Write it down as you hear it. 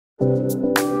Hello,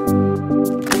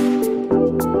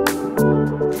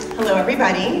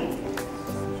 everybody.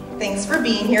 Thanks for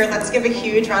being here. Let's give a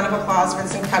huge round of applause for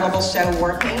this incredible show,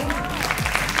 War Paint.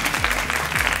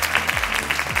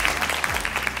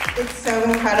 It's so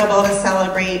incredible to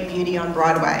celebrate beauty on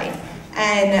Broadway.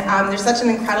 And there's such an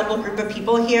incredible group of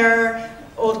people here,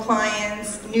 old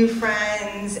clients, new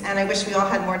friends, and I wish we all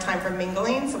had more time for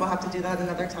mingling, so we'll have to do that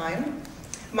another time.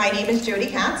 My name is Jodi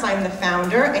Katz. I'm the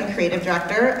founder and creative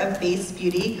director of Base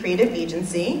Beauty Creative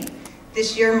Agency.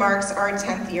 This year marks our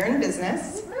 10th year in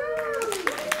business.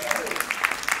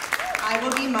 I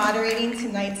will be moderating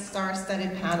tonight's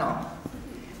star-studded panel.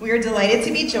 We are delighted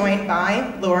to be joined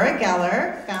by Laura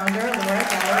Geller, founder of Laura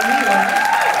Geller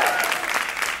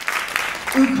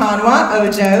New York. Ukonwa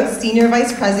Ojo, Senior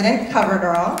Vice President,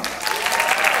 CoverGirl.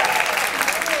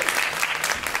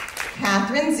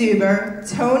 Catherine Zuber,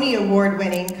 Tony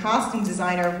Award-winning costume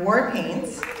designer of War Paint.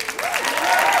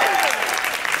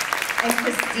 And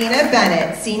Christina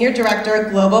Bennett, Senior Director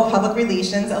of Global Public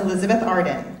Relations, Elizabeth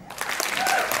Arden.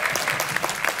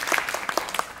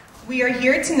 We are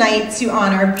here tonight to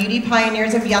honor beauty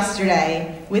pioneers of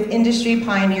yesterday with industry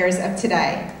pioneers of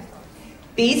today.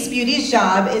 Base Beauty's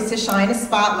job is to shine a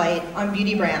spotlight on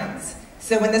beauty brands.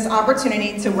 So when this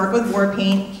opportunity to work with War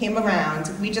Paint came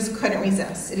around, we just couldn't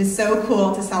resist. It is so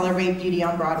cool to celebrate beauty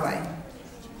on Broadway.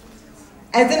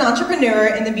 As an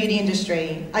entrepreneur in the beauty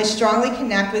industry, I strongly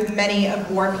connect with many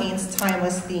of War Paint's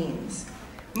timeless themes.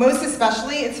 Most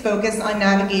especially, its focus on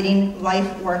navigating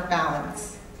life-work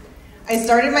balance. I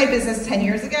started my business 10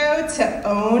 years ago to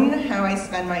own how I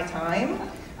spend my time,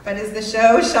 but as the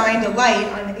show shined a light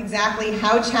on exactly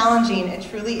how challenging it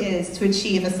truly is to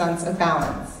achieve a sense of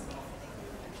balance.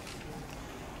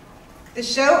 The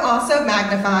show also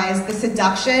magnifies the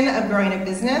seduction of growing a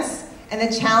business and the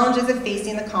challenges of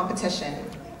facing the competition.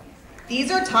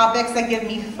 These are topics that give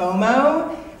me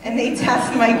FOMO, and they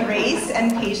test my grace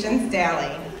and patience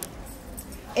daily.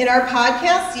 In our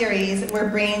podcast series, Where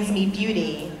Brains Meet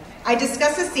Beauty, I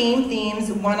discuss the same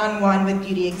themes one-on-one with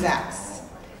beauty execs.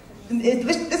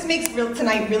 This makes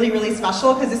tonight really, really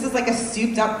special because this is like a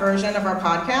souped-up version of our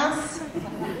podcast.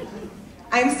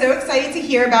 I'm so excited to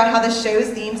hear about how the show's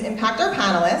themes impact our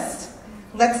panelists.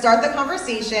 Let's start the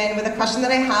conversation with a question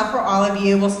that I have for all of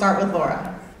you. We'll start with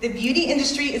Laura. The beauty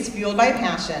industry is fueled by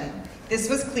passion. This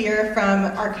was clear from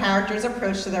our characters'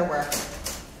 approach to their work.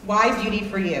 Why beauty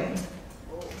for you?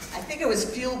 I think it was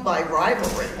fueled by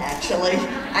rivalry, actually,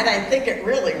 and I think it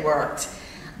really worked.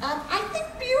 I think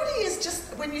beauty is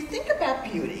just, when you think about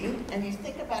beauty, and you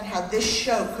think about how this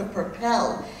show could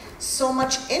propel so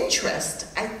much interest,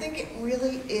 I think it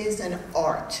really is an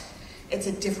art. It's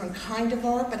a different kind of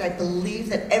art, but I believe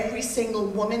that every single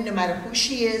woman, no matter who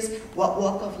she is, what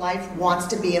walk of life, wants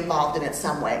to be involved in it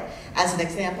some way. As an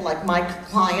example, like my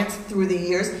clients through the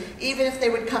years, even if they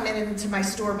would come into my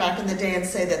store back in the day and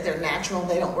say that they're natural and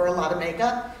they don't wear a lot of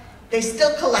makeup, they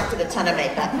still collected a ton of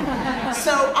makeup.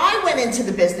 So I went into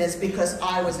the business because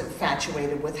I was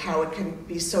infatuated with how it can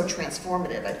be so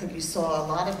transformative. I think you saw a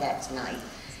lot of that tonight.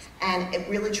 And it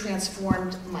really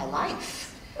transformed my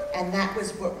life. And that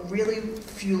was what really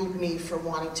fueled me for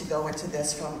wanting to go into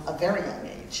this from a very young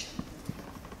age.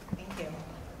 Thank you.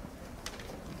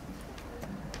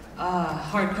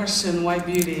 Hard question, why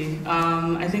beauty?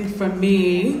 I think for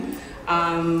me,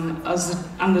 I'm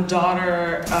the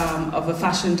daughter of a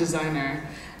fashion designer.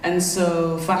 And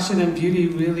so fashion and beauty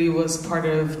really was part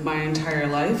of my entire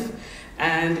life.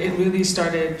 And it really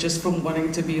started just from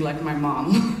wanting to be like my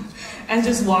mom. And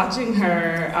just watching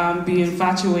her be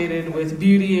infatuated with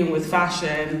beauty and with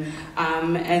fashion.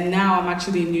 And now I'm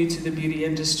actually new to the beauty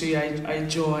industry. I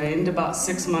joined about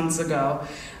 6 months ago.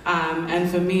 And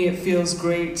for me, it feels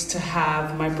great to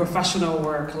have my professional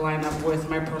work line up with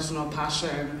my personal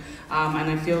passion.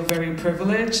 And I feel very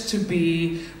privileged to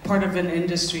be part of an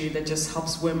industry that just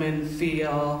helps women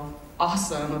feel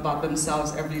awesome about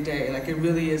themselves every day. Like, it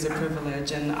really is a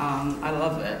privilege, and I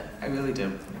love it. I really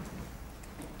do.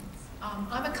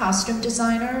 I'm a costume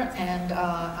designer, and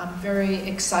I'm very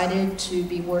excited to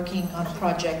be working on a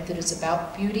project that is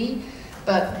about beauty,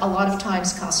 but a lot of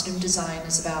times costume design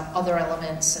is about other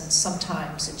elements, and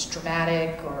sometimes it's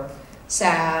dramatic or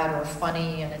sad or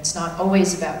funny, and it's not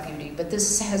always about beauty. But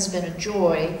this has been a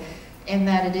joy in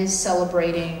that it is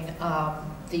celebrating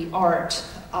the art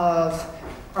of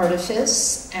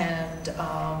artifice, and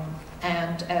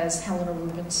as Helena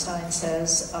Rubinstein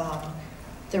says,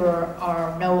 there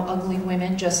are no ugly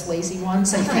women, just lazy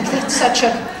ones. I think that's such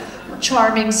a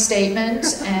charming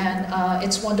statement, and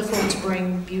it's wonderful to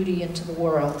bring beauty into the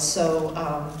world. So,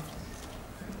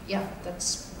 yeah,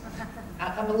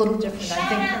 I'm a little different,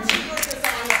 I think.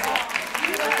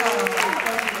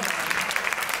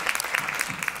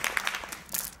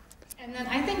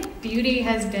 beauty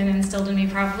has been instilled in me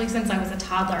probably since I was a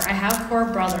toddler. I have 4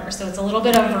 brothers, so it's a little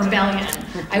bit of a rebellion.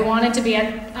 I wanted to be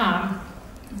at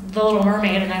The Little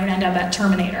Mermaid, and I would end up at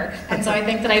Terminator. And so I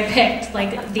think that I picked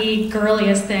like the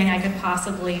girliest thing I could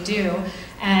possibly do.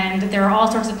 And there are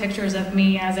all sorts of pictures of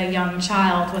me as a young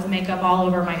child with makeup all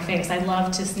over my face. I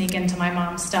loved to sneak into my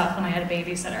mom's stuff when I had a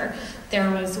babysitter. There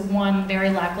was one very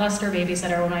lackluster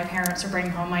babysitter when my parents were bringing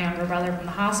home my younger brother from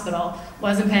the hospital,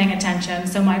 wasn't paying attention,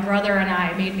 so my brother and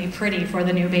I made me pretty for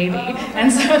the new baby.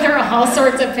 And so there are all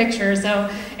sorts of pictures, so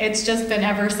it's just been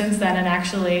ever since then, and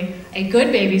actually a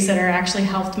good babysitter actually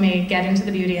helped me get into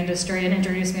the beauty industry and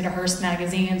introduced me to Hearst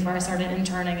magazines, where I started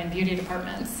interning in beauty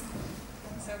departments.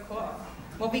 That's so cool.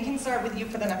 Well, we can start with you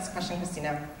for the next question,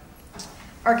 Christina.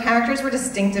 Our characters were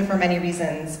distinctive for many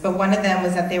reasons, but one of them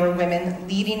was that they were women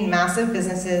leading massive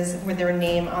businesses with their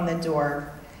name on the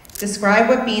door. Describe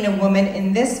what being a woman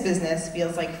in this business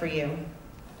feels like for you.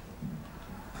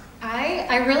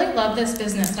 I really love this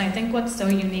business, and I think what's so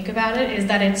unique about it is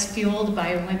that it's fueled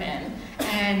by women.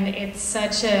 And it's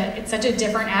such a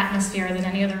different atmosphere than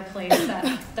any other place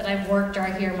that I've worked or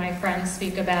I hear my friends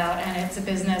speak about, and it's a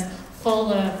business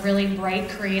full of really bright,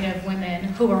 creative women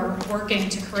who are working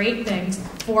to create things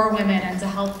for women and to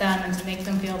help them and to make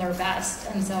them feel their best.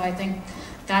 And so I think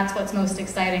that's what's most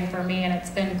exciting for me, and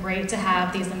it's been great to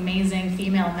have these amazing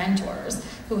female mentors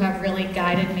who have really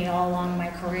guided me all along my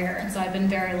career. And so I've been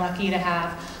very lucky to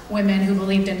have women who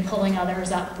believed in pulling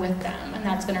others up with them, and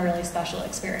that's been a really special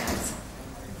experience.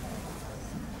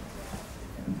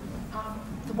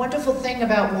 The wonderful thing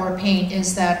about War Paint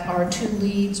is that our 2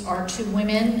 leads are 2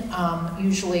 women.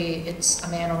 Usually it's a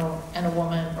man and a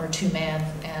woman, or 2 men,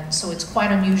 and so it's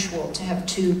quite unusual to have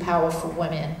 2 powerful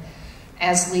women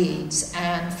as leads.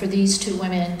 And for these 2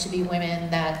 women to be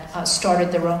women that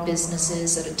started their own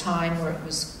businesses at a time where it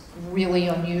was really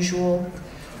unusual,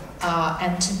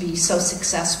 and to be so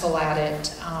successful at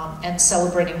it, and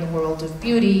celebrating the world of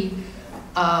beauty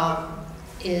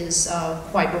is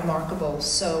quite remarkable.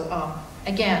 So.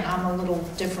 Again, I'm a little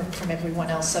different from everyone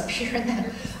else up here in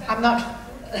that I'm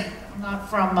not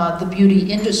from the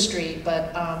beauty industry,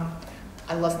 but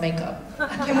I love makeup.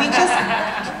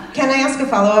 Can I ask a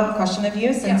follow-up question of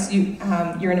you, since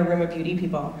you're in a room of beauty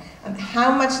people?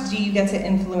 How much do you get to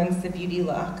influence the beauty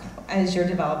look as you're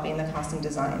developing the costume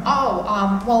design?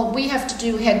 Well, we have to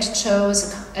do head to toe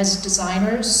as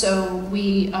designers, so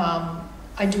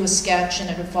I do a sketch, and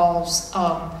it involves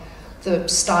the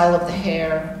style of the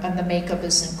hair, and the makeup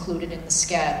is included in the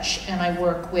sketch, and I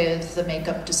work with the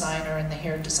makeup designer and the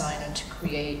hair designer to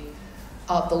create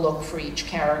the look for each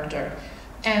character.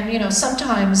 And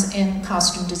sometimes in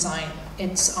costume design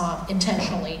it's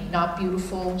intentionally not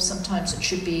beautiful. Sometimes it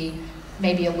should be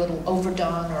maybe a little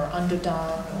overdone or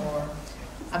underdone, or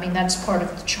that's part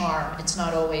of the charm. It's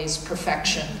not always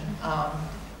perfection.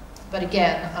 But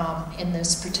again, in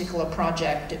this particular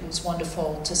project, it was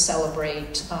wonderful to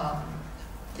celebrate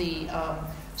the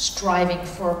striving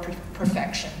for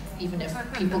perfection, even if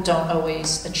people don't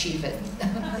always achieve it.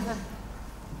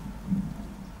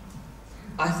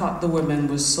 I thought the women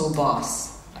was so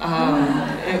boss.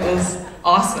 It was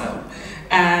awesome.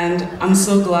 And I'm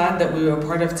so glad that we were a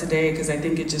part of today, because I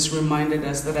think it just reminded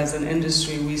us that as an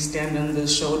industry, we stand on the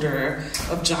shoulder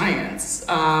of giants.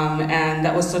 And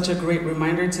that was such a great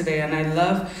reminder today. And I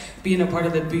love being a part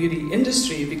of the beauty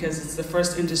industry, because it's the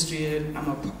first industry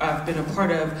I've been a part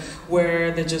of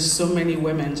where there's just so many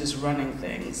women just running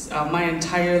things. My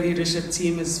entire leadership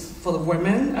team is full of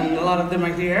women, and a lot of them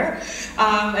are here.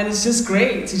 And it's just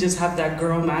great to just have that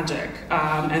girl magic,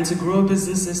 and to grow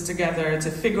businesses together, to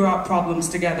figure out problems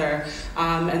together.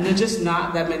 And there's just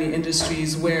not that many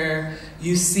industries where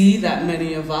you see that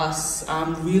many of us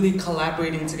really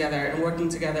collaborating together and working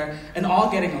together and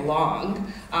all getting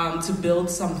along to build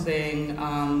something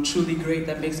truly great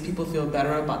that makes people feel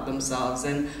better about themselves.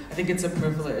 And I think it's a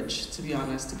privilege, to be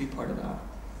honest, to be part of that.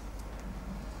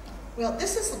 Well,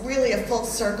 this is really a full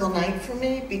circle night for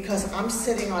me, because I'm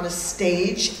sitting on a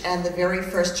stage, and the very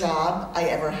first job I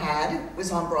ever had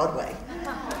was on Broadway.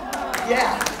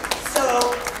 Yeah,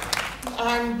 so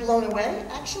I'm blown away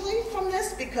actually from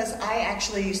this, because I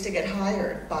actually used to get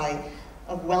hired by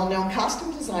a well-known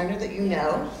costume designer that you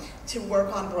know to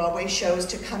work on Broadway shows,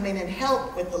 to come in and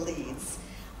help with the leads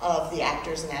of the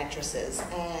actors and actresses,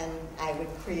 and I would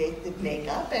create the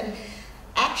makeup. And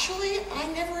actually, I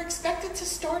never expected to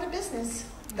start a business.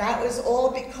 That was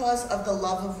all because of the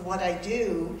love of what I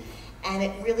do, and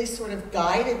it really sort of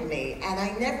guided me. And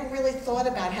I never really thought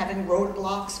about having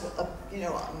roadblocks,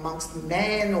 amongst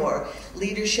men or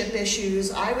leadership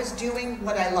issues. I was doing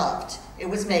what I loved. It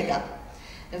was makeup.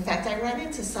 In fact, I ran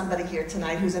into somebody here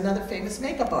tonight who's another famous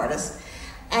makeup artist,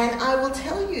 And I will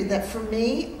tell you that for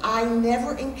me, I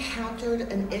never encountered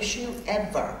an issue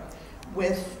ever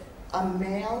with a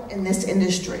male in this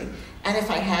industry. And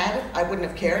if I had, I wouldn't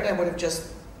have cared. I would have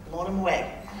just blown him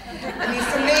away. I mean,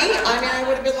 for me, I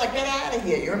would have been like, get out of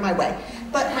here, you're in my way.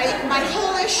 But my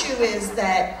whole issue is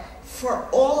that for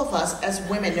all of us as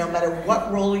women, no matter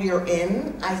what role you're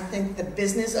in, I think the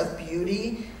business of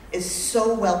beauty is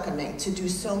so welcoming to do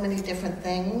so many different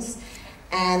things.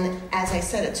 And as I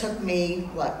said, it took me,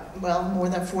 more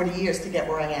than 40 years to get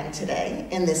where I am today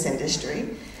in this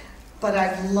industry. But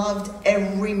I've loved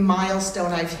every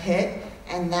milestone I've hit,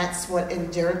 and that's what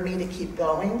endeared me to keep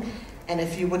going. And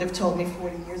if you would have told me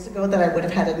 40 years ago that I would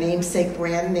have had a namesake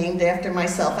brand named after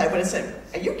myself, I would have said,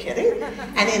 are you kidding?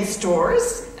 And in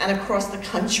stores and across the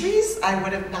countries, I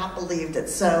would have not believed it.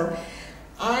 So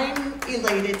I'm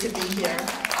elated to be here.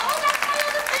 Oh, that's my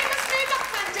other famous makeup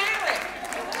man,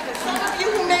 Derek. Some of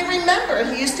you who may remember,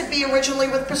 he used to be originally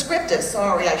with Prescriptive.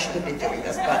 Sorry, I shouldn't be doing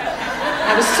this, but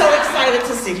I was so excited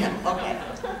to see him. Okay.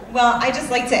 Well, I just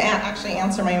like to actually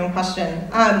answer my own question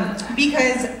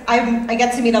because I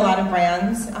get to meet a lot of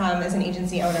brands as an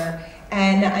agency owner,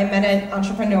 and I met an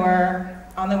entrepreneur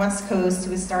on the West Coast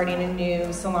who was starting a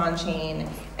new salon chain,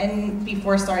 and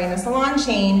before starting the salon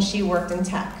chain, she worked in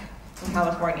tech in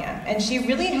California, and she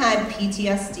really had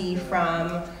PTSD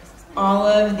from all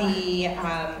of the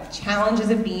challenges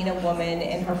of being a woman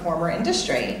in her former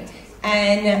industry.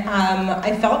 And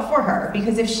I felt for her,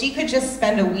 because if she could just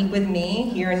spend a week with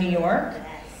me here in New York,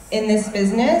 in this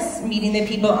business, meeting the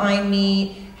people I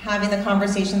meet, having the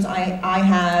conversations I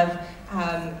have,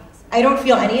 I don't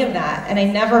feel any of that, and I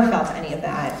never felt any of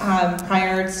that.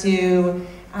 Prior to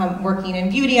working in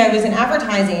beauty, I was in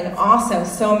advertising, also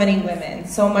so many women,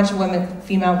 so much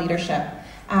female leadership.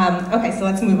 Okay, so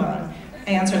let's move on.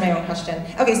 I answered my own question.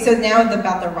 Okay, so now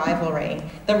about the rivalry.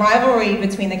 The rivalry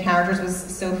between the characters was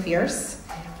so fierce.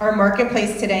 Our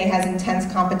marketplace today has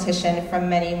intense competition from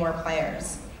many more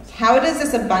players. How does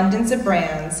this abundance of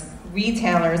brands,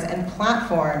 retailers, and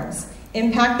platforms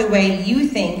impact the way you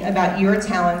think about your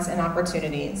talents and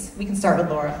opportunities? We can start with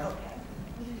Laura.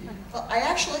 Well, I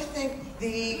actually think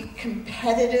the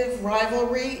competitive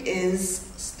rivalry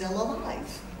is still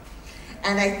alive.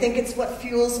 And I think it's what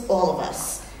fuels all of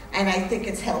us. And I think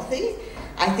it's healthy.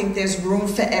 I think there's room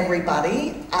for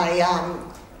everybody.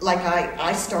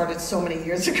 I started so many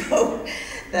years ago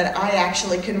that I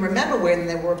actually can remember when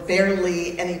there were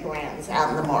barely any brands out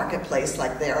in the marketplace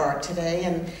like there are today.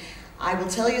 And I will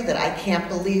tell you that I can't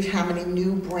believe how many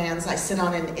new brands. I sit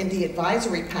on an indie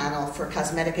advisory panel for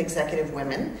cosmetic executive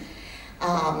women,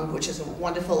 which is a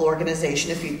wonderful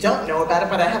organization if you don't know about it,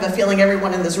 but I have a feeling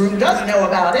everyone in this room does know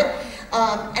about it.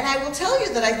 And I will tell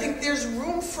you that I think there's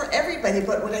room for everybody,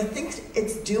 but what I think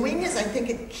it's doing is I think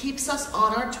it keeps us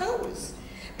on our toes.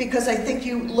 Because I think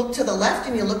you look to the left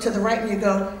and you look to the right and you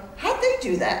go, how'd they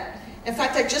do that? In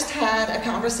fact, I just had a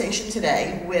conversation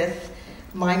today with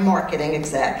my marketing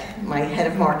exec, my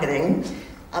head of marketing,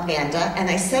 Amanda, and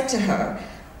I said to her,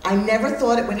 I never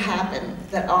thought it would happen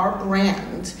that our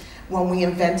brand, when we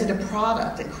invented a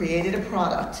product and created a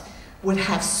product, would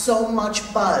have so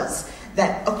much buzz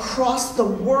that across the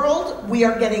world we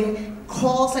are getting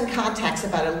calls and contacts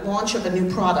about a launch of a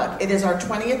new product. It is our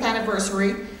 20th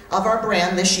anniversary of our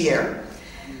brand this year.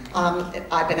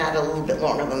 I've been at it a little bit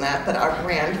longer than that, but our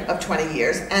brand of 20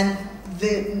 years. And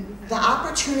the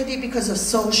opportunity because of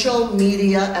social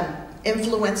media and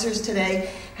influencers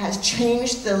today has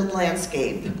changed the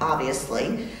landscape,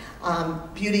 obviously.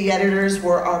 Beauty editors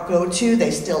were our go-to,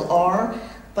 they still are.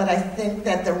 But I think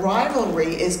that the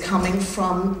rivalry is coming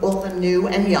from all the new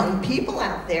and young people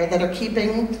out there that are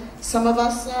keeping some of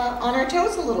us on our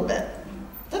toes a little bit.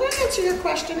 Did I answer your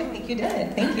question? I think you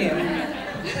did. Thank you.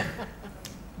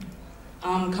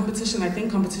 Competition, I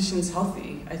think competition is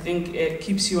healthy. I think it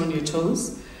keeps you on your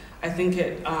toes. I think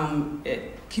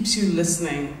it keeps you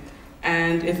listening.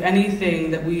 And if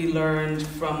anything that we learned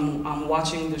from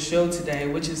watching the show today,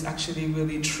 which is actually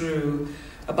really true,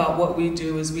 about what we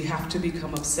do is we have to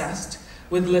become obsessed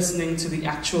with listening to the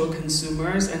actual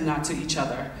consumers and not to each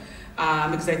other.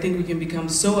 Because I think we can become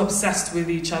so obsessed with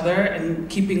each other and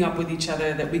keeping up with each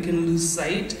other that we can lose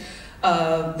sight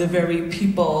of the very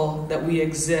people that we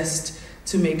exist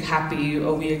to make happy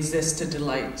or we exist to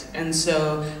delight. And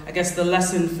so I guess the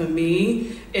lesson for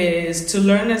me is to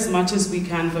learn as much as we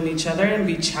can from each other and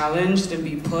be challenged and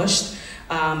be pushed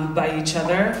by each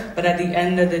other, but at the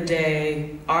end of the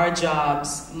day, our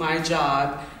jobs, my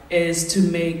job, is to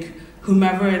make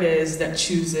whomever it is that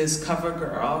chooses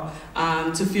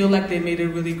CoverGirl to feel like they made a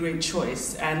really great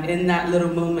choice. And in that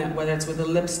little moment, whether it's with a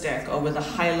lipstick or with a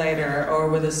highlighter or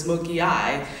with a smoky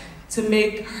eye, to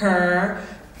make her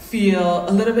feel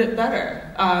a little bit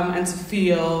better and to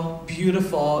feel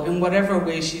beautiful in whatever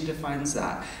way she defines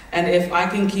that. And if I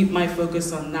can keep my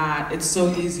focus on that, it's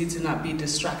so easy to not be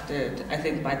distracted, I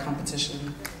think, by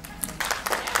competition.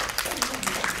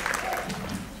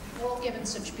 Well, given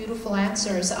such beautiful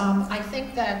answers, I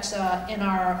think that in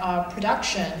our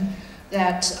production,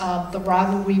 that the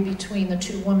rivalry between the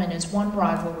two women is one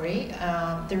rivalry.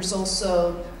 There's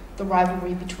also the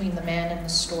rivalry between the man in the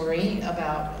story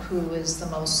about who is the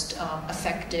most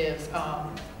effective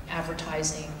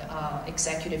advertising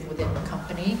executive within the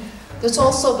company. There's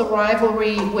also the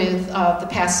rivalry with the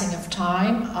passing of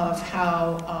time, of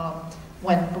how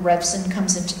when Revson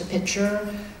comes into the picture,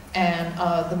 and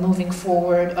the moving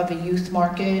forward of a youth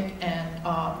market and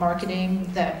marketing,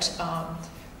 that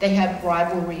they had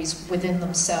rivalries within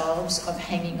themselves of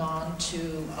hanging on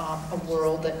to a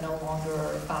world that no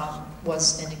longer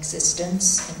was in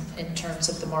existence in terms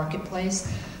of the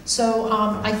marketplace. So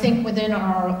I think within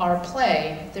our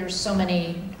play, there's so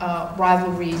many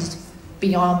rivalries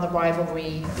beyond the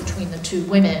rivalry between the two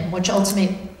women, which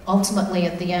ultimately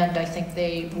at the end, I think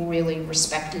they really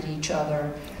respected each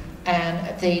other,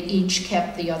 and they each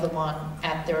kept the other one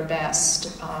at their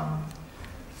best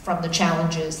from the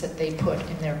challenges that they put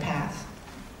in their path.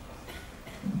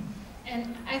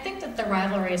 And I think that the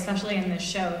rivalry, especially in this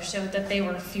show, showed that they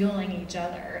were fueling each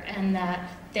other and that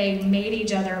they made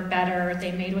each other better.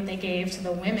 They made what they gave to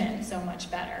the women so much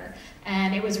better.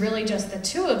 And it was really just the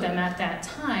two of them at that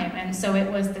time. And so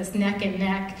it was this neck and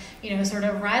neck, sort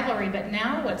of rivalry. But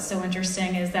now what's so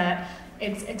interesting is that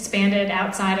it's expanded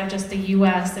outside of just the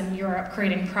US and Europe,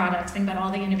 creating products. Think about all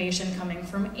the innovation coming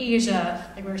from Asia.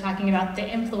 Like we were talking about the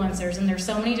influencers, and there's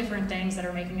so many different things that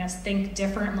are making us think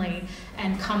differently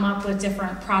and come up with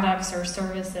different products or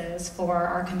services for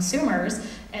our consumers.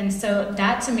 And so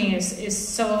that to me is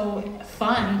so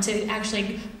fun to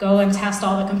actually go and test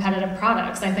all the competitive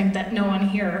products. I think that no one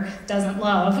here doesn't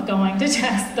love going to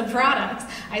test the products.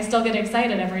 I still get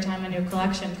excited every time a new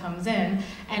collection comes in,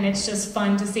 and it's just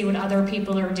fun to see what other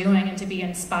people are doing and to be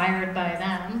inspired by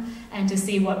them and to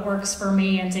see what works for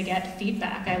me and to get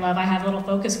feedback. I have little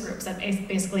focus groups at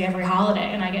basically every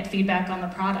holiday, and I get feedback on the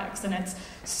products, and it's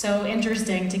so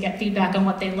interesting to get feedback on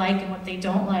what they like and what they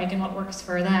don't like and what works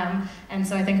for them. And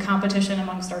so I think competition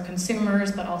amongst our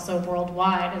consumers, but also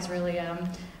worldwide, has really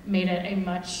made it a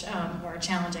much more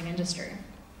challenging industry.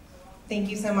 Thank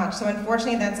you so much. So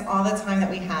unfortunately, that's all the time that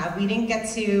we have. We didn't get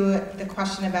to the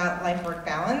question about life-work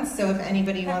balance, so if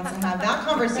anybody wants to have that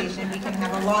conversation, we can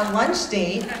have a long lunch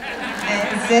date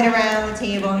and sit around the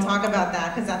table and talk about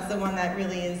that, because that's the one that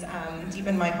really is deep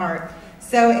in my heart.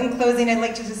 So in closing, I'd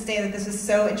like to just say that this is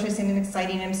so interesting and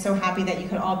exciting. I'm so happy that you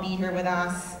could all be here with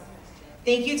us.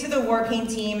 Thank you to the Warpaint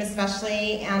team,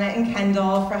 especially Anna and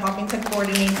Kendall, for helping to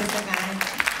coordinate this event.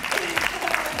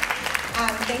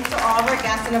 Thanks to all of our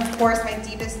guests, and of course, my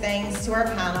deepest thanks to our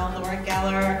panel, Laura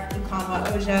Geller, Ukonwa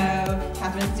Ojo,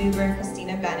 Catherine Zuber,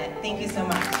 Christina Bennett. Thank you so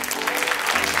much.